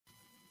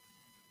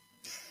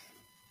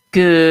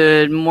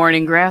Good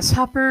morning,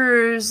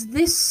 grasshoppers.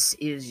 This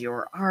is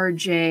your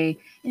RJ.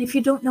 And if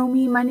you don't know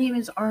me, my name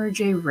is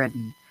RJ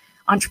Redden.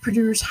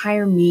 Entrepreneurs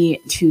hire me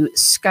to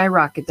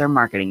skyrocket their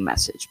marketing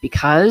message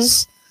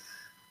because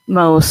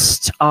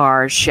most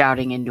are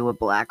shouting into a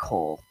black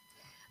hole.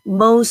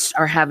 Most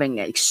are having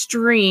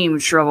extreme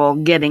trouble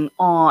getting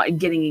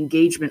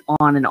engagement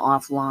on and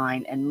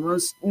offline, and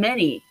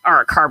many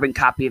are a carbon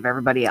copy of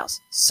everybody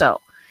else.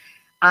 So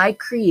I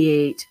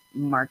create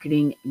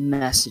marketing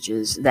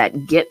messages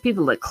that get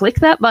people to click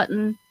that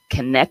button,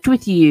 connect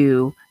with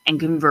you, and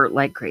convert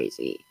like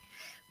crazy.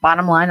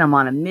 Bottom line, I'm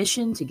on a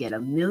mission to get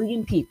 1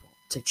 million people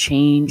to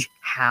change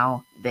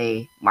how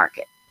they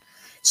market.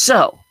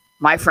 So,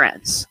 my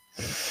friends,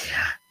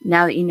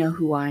 now that you know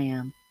who I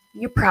am,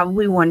 you're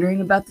probably wondering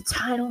about the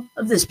title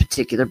of this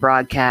particular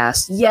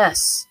broadcast.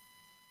 Yes,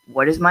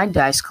 what does my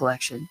dice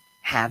collection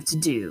have to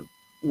do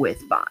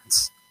with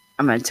bots?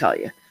 I'm going to tell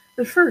you.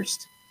 But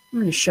first, I'm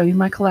going to show you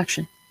my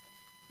collection.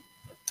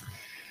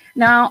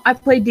 Now, I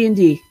play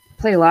D&D.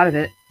 Play a lot of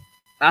it.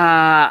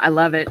 I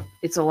love it.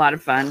 It's a lot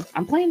of fun.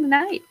 I'm playing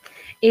tonight.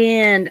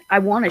 And I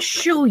want to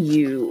show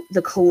you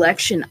the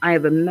collection I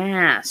have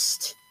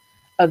amassed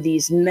of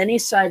these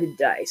many-sided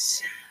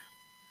dice.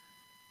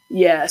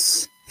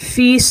 Yes.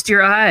 Feast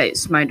your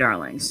eyes, my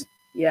darlings.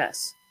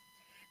 Yes.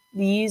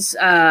 These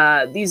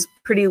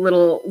pretty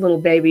little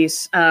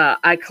babies.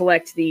 I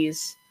collect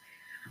these.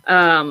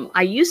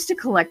 I used to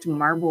collect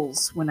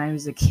marbles when I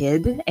was a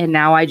kid, and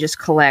now I just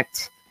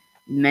collect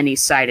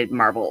many-sided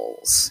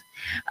marbles.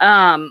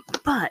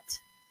 But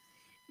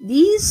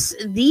these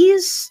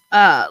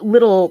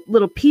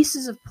little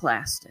pieces of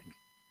plastic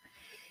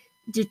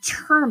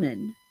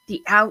determine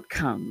the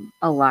outcome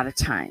a lot of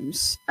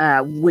times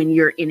when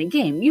you're in a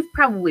game. You've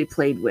probably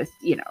played with,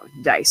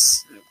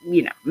 dice,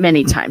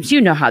 many times.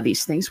 You know how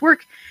these things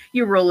work.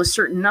 You roll a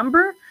certain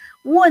number,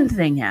 one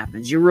thing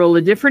happens. You roll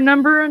a different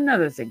number,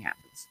 another thing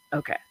happens.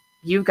 Okay,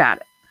 you got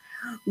it.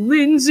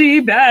 Lindsay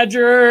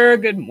Badger,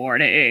 good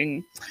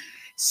morning.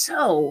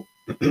 So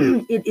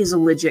it is a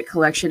legit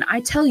collection.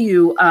 I tell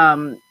you,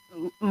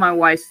 my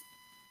wife,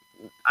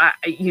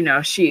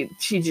 she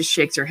just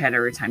shakes her head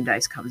every time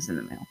dice comes in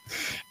the mail.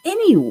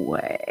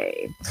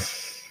 Anyway,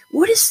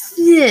 what does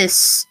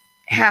this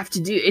have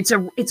to do?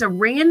 It's a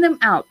random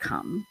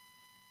outcome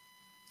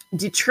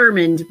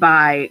determined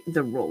by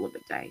the roll of a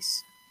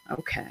dice.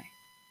 Okay.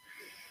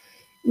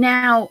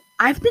 Now,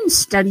 I've been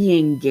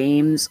studying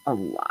games a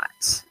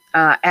lot.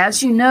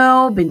 As you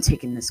know, been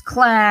taking this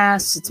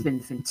class. It's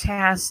been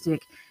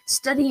fantastic.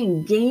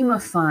 Studying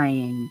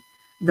gamifying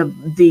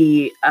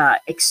the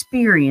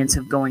experience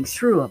of going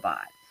through a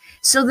bot,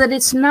 so that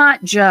it's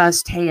not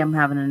just, hey, I'm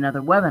having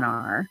another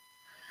webinar,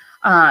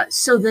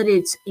 so that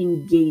it's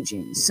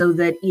engaging, so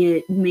that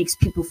it makes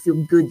people feel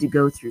good to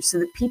go through, so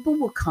that people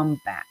will come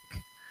back.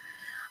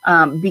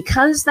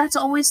 Because that's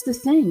always the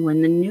thing.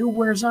 When the new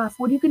wears off,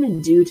 what are you going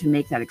to do to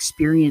make that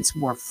experience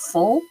more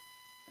full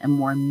and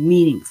more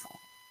meaningful?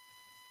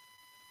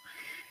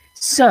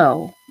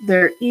 So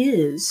there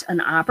is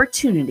an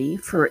opportunity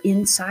for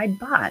inside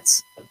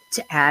bots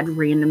to add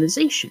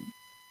randomization.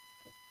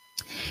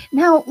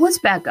 Now, let's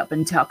back up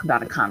and talk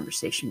about a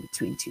conversation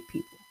between two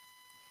people.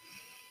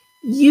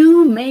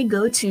 You may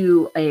go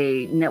to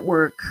a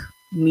network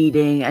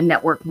meeting, a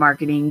network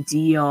marketing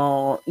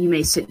deal. You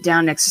may sit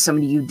down next to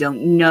somebody you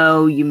don't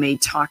know. You may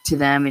talk to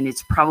them, and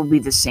it's probably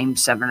the same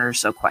 7 or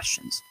so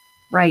questions,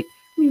 right?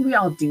 I mean, we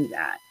all do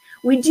that.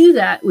 We do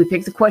that. We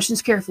pick the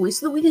questions carefully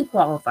so that we can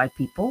qualify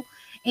people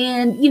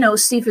and,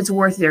 see if it's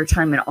worth their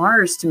time and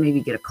ours to maybe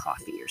get a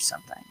coffee or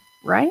something,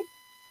 right?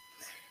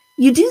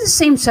 You do the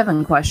same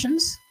 7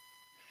 questions,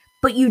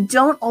 but you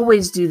don't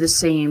always do the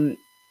same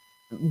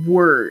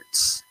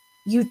words.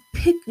 You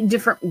pick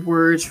different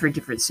words for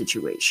different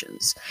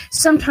situations.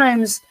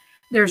 Sometimes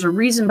there's a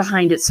reason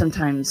behind it.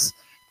 Sometimes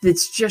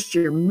it's just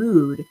your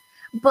mood.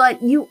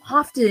 But you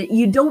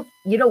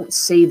don't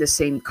say the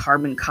same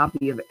carbon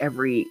copy of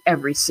every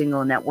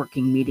single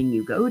networking meeting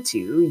you go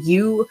to.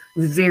 You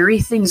vary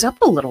things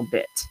up a little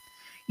bit.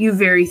 You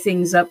vary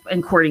things up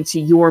according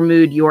to your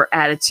mood, your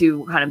attitude,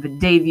 what kind of a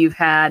day you've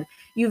had.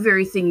 You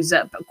vary things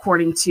up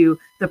according to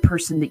the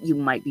person that you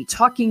might be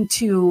talking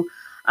to.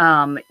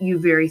 You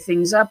vary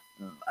things up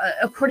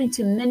according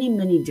to many,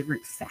 many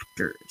different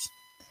factors.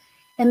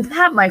 And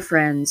that, my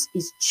friends,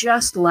 is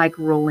just like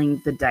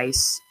rolling the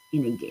dice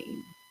in a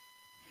game.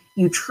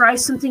 You try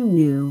something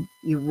new,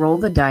 you roll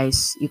the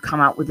dice, you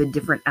come out with a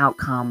different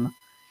outcome,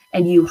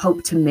 and you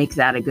hope to make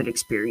that a good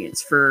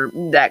experience for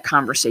that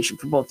conversation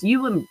for both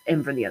you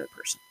and for the other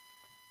person.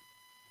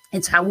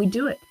 It's how we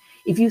do it.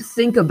 If you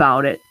think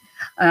about it,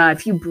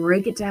 if you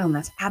break it down,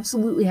 that's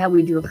absolutely how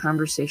we do a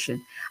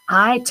conversation.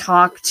 I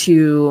talk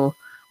to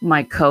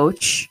my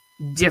coach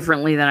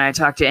differently than I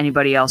talk to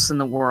anybody else in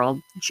the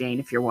world. Jane,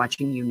 if you're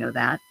watching, you know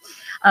that.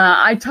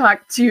 I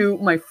talk to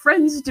my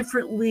friends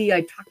differently.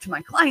 I talk to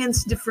my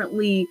clients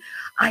differently.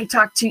 I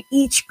talk to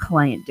each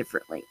client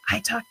differently.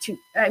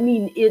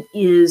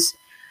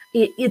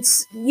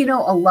 It's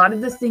a lot of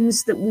the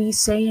things that we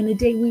say in a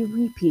day we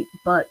repeat,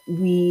 but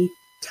we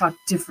talk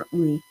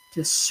differently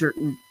to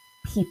certain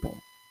people.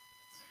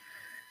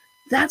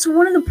 That's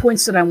one of the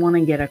points that I want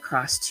to get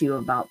across to you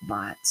about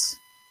bots,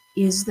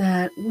 is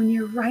that when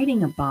you're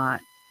writing a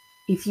bot,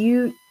 if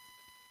you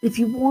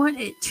want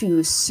it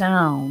to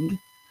sound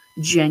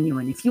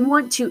genuine, if you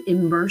want to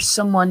immerse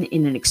someone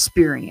in an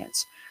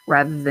experience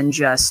rather than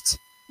just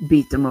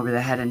beat them over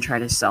the head and try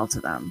to sell to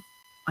them,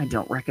 I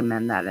don't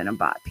recommend that in a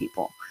bot,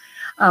 people.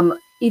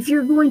 If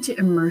you're going to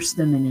immerse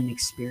them in an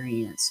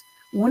experience,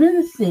 one of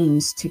the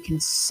things to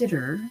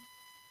consider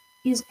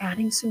is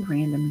adding some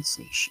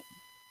randomization,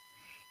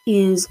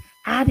 is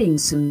adding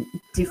some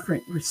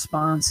different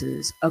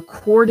responses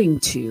according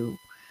to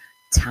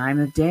time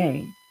of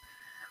day,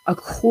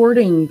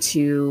 according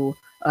to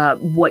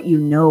what you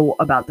know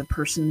about the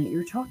person that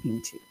you're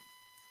talking to.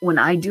 When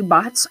I do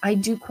bots, I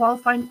do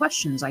qualifying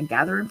questions. I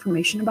gather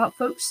information about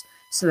folks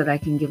so that I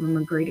can give them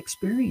a great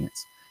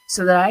experience,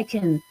 so that I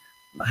can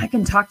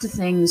talk to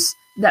things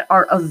that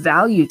are of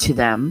value to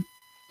them,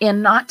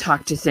 and not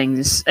talk to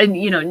things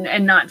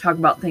and not talk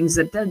about things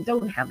that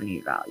don't have any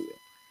value.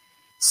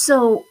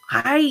 So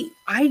I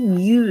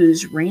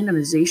use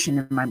randomization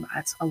in my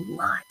bots a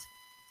lot.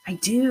 I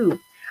do.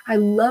 I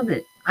love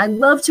it. I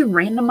love to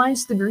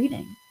randomize the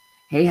greeting.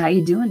 Hey, how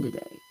you doing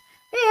today?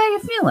 Hey, how you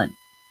feeling?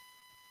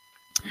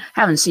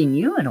 Haven't seen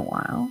you in a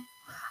while.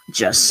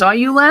 Just saw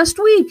you last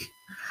week.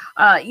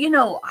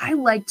 I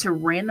like to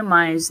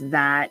randomize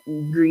that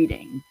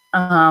greeting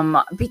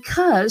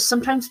because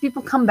sometimes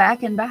people come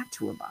back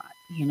to a bot,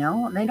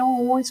 and they don't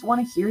always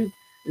want to hear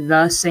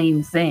the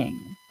same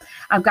thing.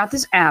 I've got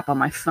this app on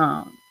my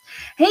phone.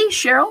 Hey,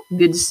 Cheryl,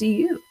 good to see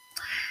you.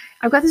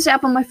 I've got this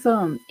app on my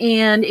phone,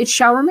 and it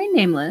shall remain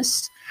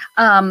nameless,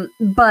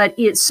 but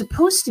it's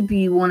supposed to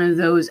be one of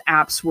those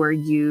apps where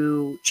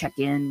you check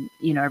in,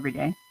 every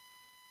day.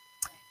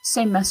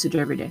 Same message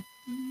every day.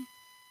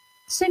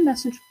 Same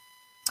message.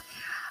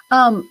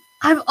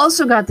 I've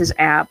also got this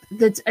app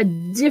that's a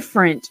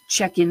different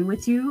check-in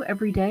with you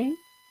every day.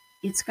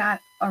 It's got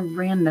a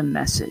random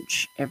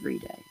message every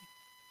day.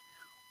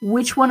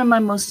 Which one am I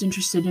most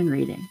interested in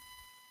reading?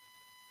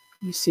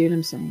 You see what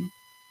I'm saying?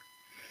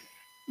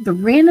 The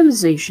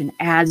randomization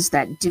adds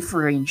that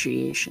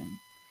differentiation.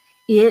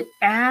 It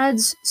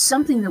adds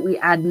something that we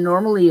add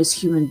normally as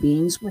human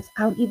beings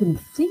without even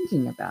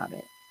thinking about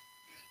it.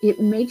 It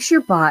makes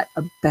your bot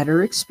a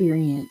better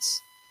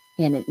experience,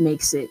 and it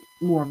makes it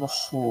more of a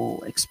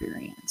whole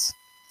experience.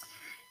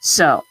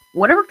 So,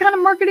 whatever kind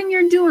of marketing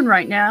you're doing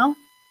right now,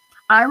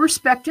 I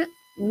respect it,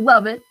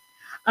 love it.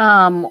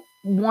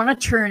 Want to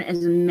turn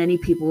as many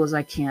people as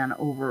I can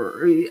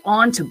over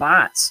onto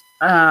bots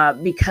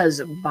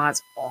because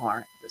bots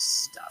are the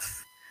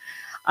stuff.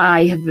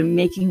 I have been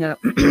making a,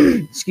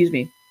 excuse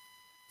me,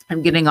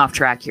 I'm getting off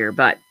track here,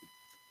 but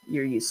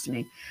you're used to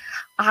me.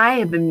 I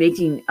have been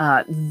making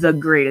the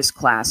greatest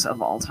class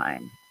of all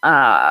time.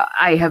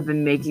 I have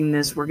been making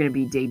this. We're going to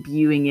be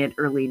debuting it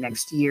early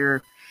next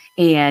year,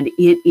 and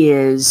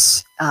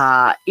it's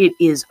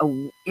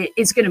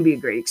going to be a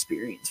great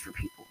experience for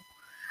people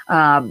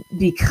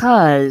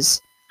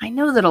because I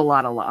know that a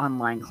lot of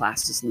online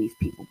classes leave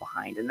people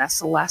behind, and that's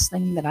the last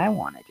thing that I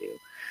want to do.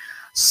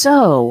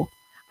 So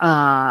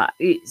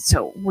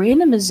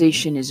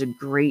randomization is a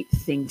great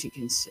thing to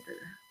consider.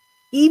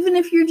 Even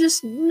if you're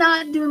just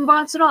not doing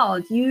bots at all,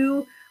 if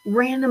you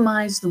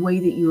randomize the way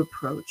that you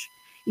approach,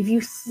 if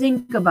you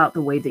think about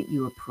the way that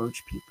you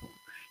approach people,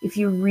 if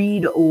you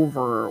read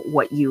over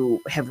what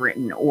you have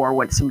written or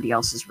what somebody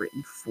else has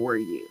written for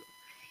you,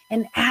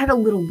 and add a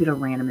little bit of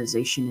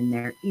randomization in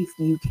there if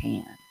you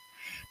can.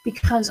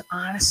 Because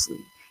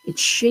honestly, it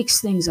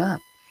shakes things up.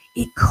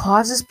 It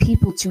causes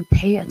people to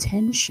pay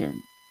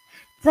attention.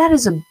 That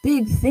is a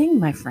big thing,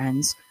 my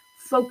friends.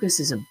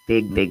 Focus is a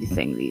big, big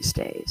thing these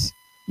days.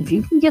 If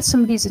you can get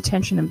somebody's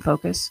attention and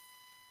focus,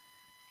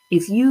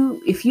 if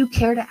you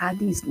care to add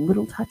these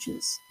little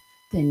touches,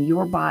 then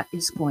your bot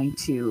is going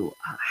to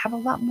have a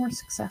lot more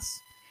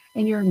success.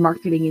 And your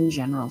marketing in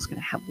general is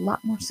going to have a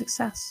lot more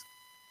success.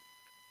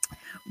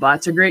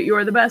 Bots are great. You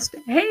are the best.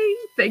 Hey,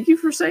 thank you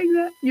for saying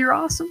that. You're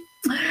awesome.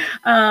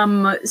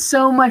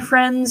 So my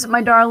friends,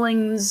 my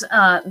darlings,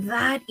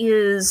 that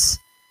is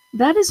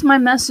my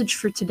message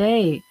for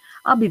today.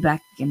 I'll be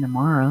back again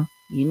tomorrow.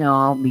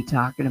 I'll be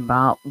talking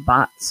about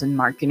bots and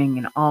marketing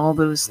and all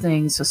those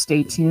things. So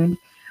stay tuned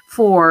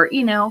for,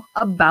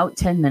 about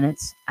 10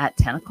 minutes at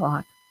 10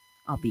 o'clock.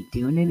 I'll be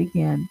doing it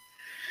again.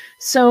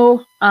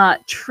 So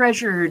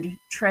treasured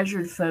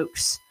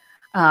folks,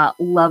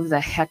 love the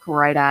heck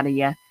right out of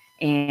you.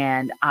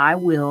 And I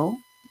will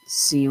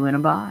see you in a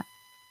bot.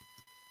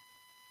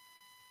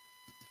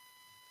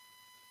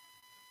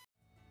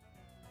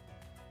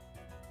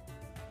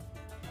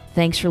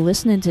 Thanks for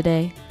listening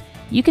today.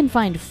 You can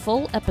find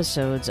full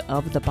episodes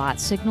of The Bot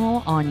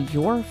Signal on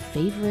your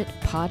favorite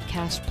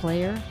podcast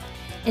player.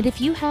 And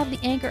if you have the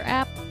Anchor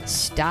app,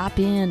 stop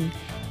in,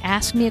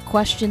 ask me a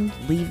question,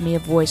 leave me a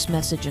voice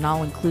message, and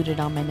I'll include it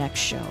on my next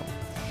show.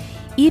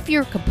 If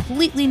you're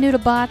completely new to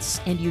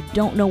bots and you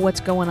don't know what's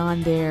going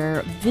on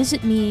there,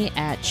 visit me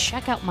at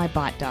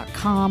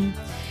checkoutmybot.com.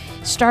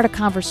 Start a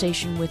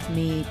conversation with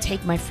me,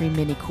 take my free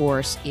mini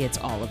course. It's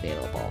all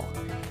available.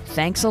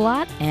 Thanks a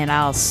lot, and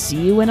I'll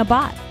see you in a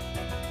bot.